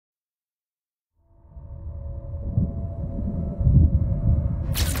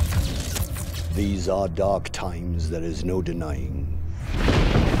These are dark times, there is no denying.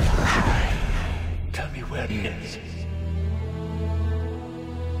 Tell me where he is.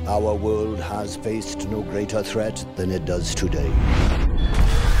 Our world has faced no greater threat than it does today.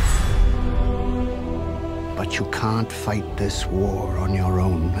 But you can't fight this war on your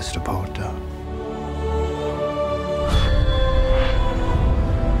own, Mr. Porter.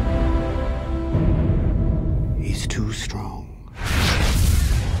 He's too strong.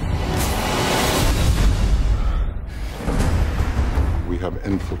 We have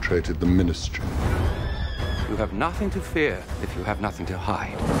infiltrated the Ministry. You have nothing to fear if you have nothing to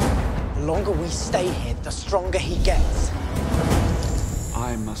hide. The longer we stay here, the stronger he gets.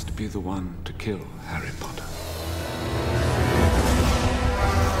 I must be the one to kill Harry Potter.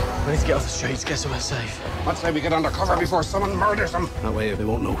 We need to get off the streets, get somewhere safe. Let's say we get undercover before someone murders him. That way they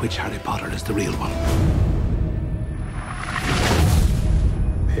won't know which Harry Potter is the real one.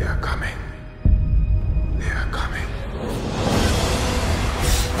 They are coming. They are coming.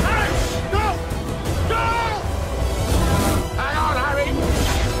 Hang on, Harry!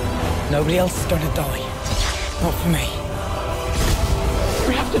 Nobody else is gonna die. Not for me.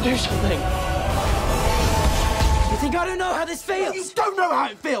 We have to do something. You think I don't know how this feels? You don't know how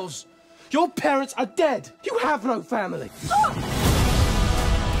it feels. Your parents are dead. You have no family.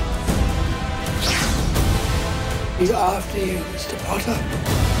 He's after you, Mr. Potter.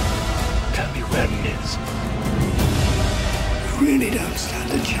 Tell me where he is. You really don't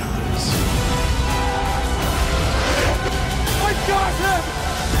stand a chance. I got him!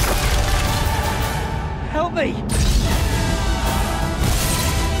 Help me!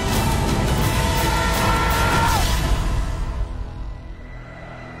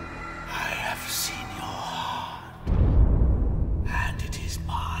 I have seen your heart, and it is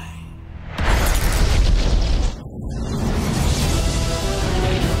mine.